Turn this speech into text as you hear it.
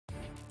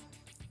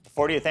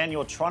40th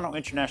Annual Toronto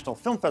International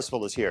Film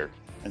Festival is here,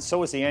 and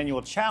so is the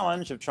annual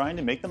challenge of trying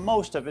to make the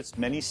most of its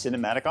many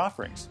cinematic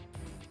offerings.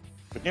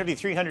 With nearly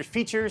 300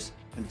 features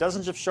and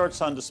dozens of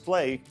shorts on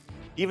display,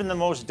 even the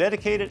most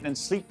dedicated and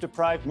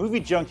sleep-deprived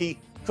movie junkie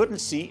couldn't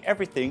see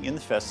everything in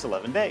the Fest's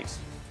 11 days.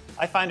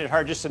 I find it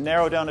hard just to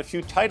narrow down a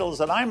few titles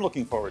that I'm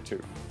looking forward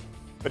to.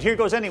 But here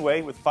goes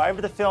anyway with 5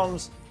 of the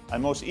films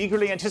I'm most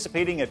eagerly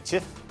anticipating at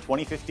TIFF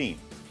 2015.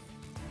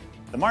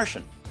 The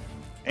Martian.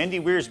 Andy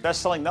Weir's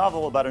best-selling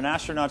novel about an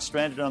astronaut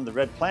stranded on the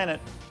Red Planet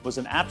was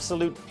an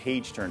absolute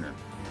page-turner.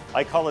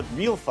 I call it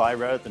real-fi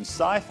rather than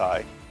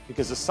sci-fi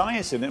because the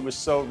science in it was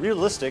so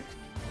realistic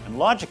and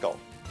logical.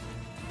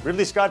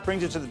 Ridley Scott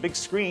brings it to the big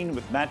screen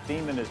with Matt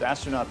Damon as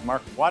astronaut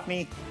Mark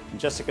Watney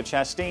and Jessica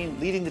Chastain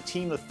leading the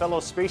team of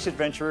fellow space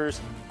adventurers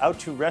out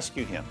to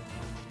rescue him.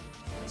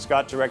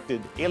 Scott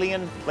directed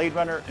Alien, Blade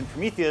Runner, and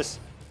Prometheus,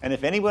 and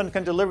if anyone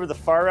can deliver the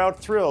far-out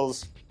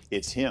thrills,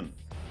 it's him.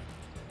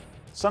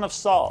 Son of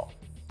Saul.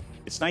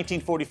 It's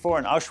 1944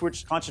 in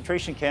Auschwitz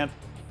concentration camp,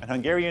 and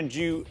Hungarian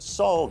Jew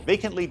Saul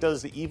vacantly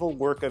does the evil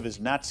work of his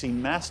Nazi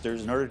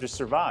masters in order to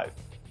survive.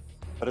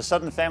 But a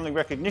sudden family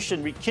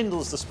recognition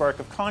rekindles the spark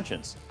of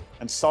conscience,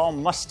 and Saul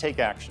must take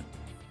action.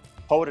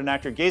 Poet and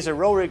actor Geza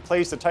Rohrig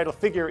plays the title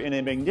figure in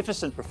a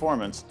magnificent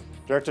performance,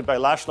 directed by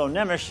Laszlo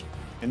Nemes,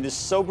 in this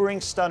sobering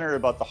stunner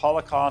about the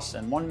Holocaust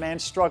and one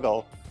man's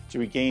struggle to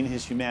regain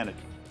his humanity.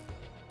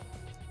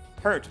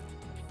 Hurt.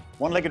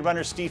 One-legged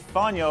runner Steve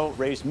Fogno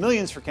raised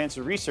millions for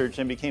cancer research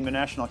and became a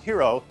national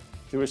hero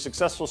through a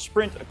successful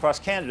sprint across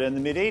Canada in the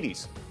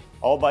mid-'80s,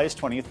 all by his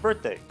 20th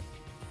birthday.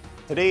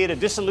 Today, at a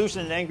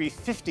disillusioned and angry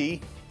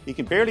 50, he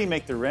can barely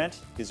make the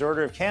rent, his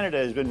Order of Canada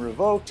has been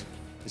revoked,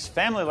 his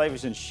family life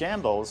is in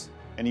shambles,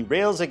 and he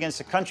rails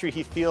against a country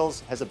he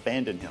feels has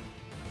abandoned him.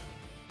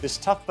 This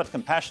tough but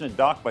compassionate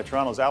doc by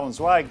Toronto's Alan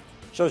Zweig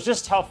shows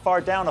just how far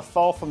down a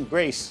fall from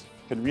grace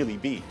could really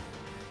be.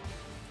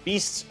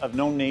 Beasts of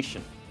No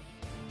Nation.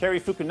 Cary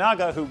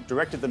Fukunaga, who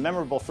directed the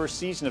memorable first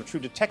season of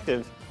True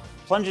Detective,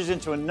 plunges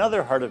into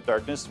another heart of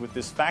darkness with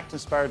this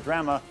fact-inspired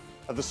drama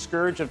of the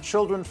scourge of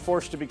children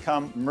forced to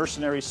become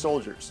mercenary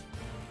soldiers.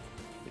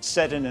 It's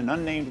set in an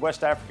unnamed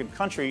West African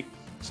country,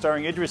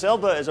 starring Idris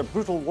Elba as a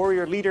brutal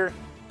warrior leader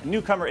and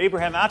newcomer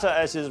Abraham Atta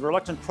as his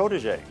reluctant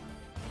protege.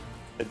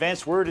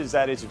 Advance word is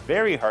that it's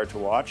very hard to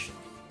watch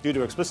due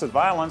to explicit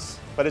violence,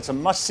 but it's a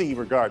must-see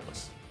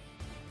regardless.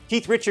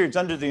 Keith Richards,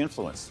 Under the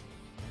Influence.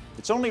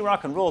 It's only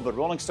rock and roll, but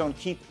Rolling Stone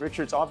Keith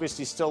Richards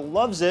obviously still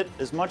loves it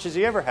as much as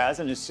he ever has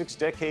in his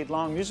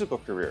 6-decade-long musical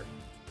career.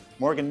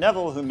 Morgan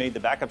Neville, who made the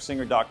backup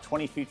singer doc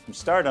 20 Feet from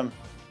Stardom,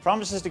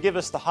 promises to give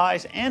us the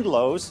highs and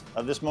lows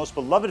of this most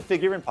beloved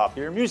figure in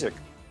popular music.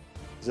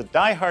 As a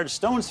die-hard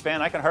Stones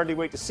fan, I can hardly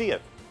wait to see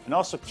it, and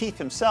also Keith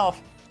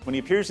himself when he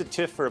appears at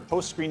TIFF for a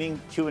post-screening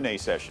Q&A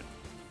session.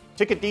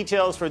 Ticket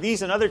details for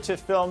these and other TIFF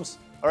films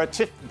are at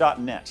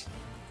tiff.net.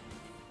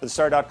 For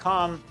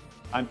thestar.com,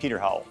 I'm Peter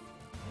Howell.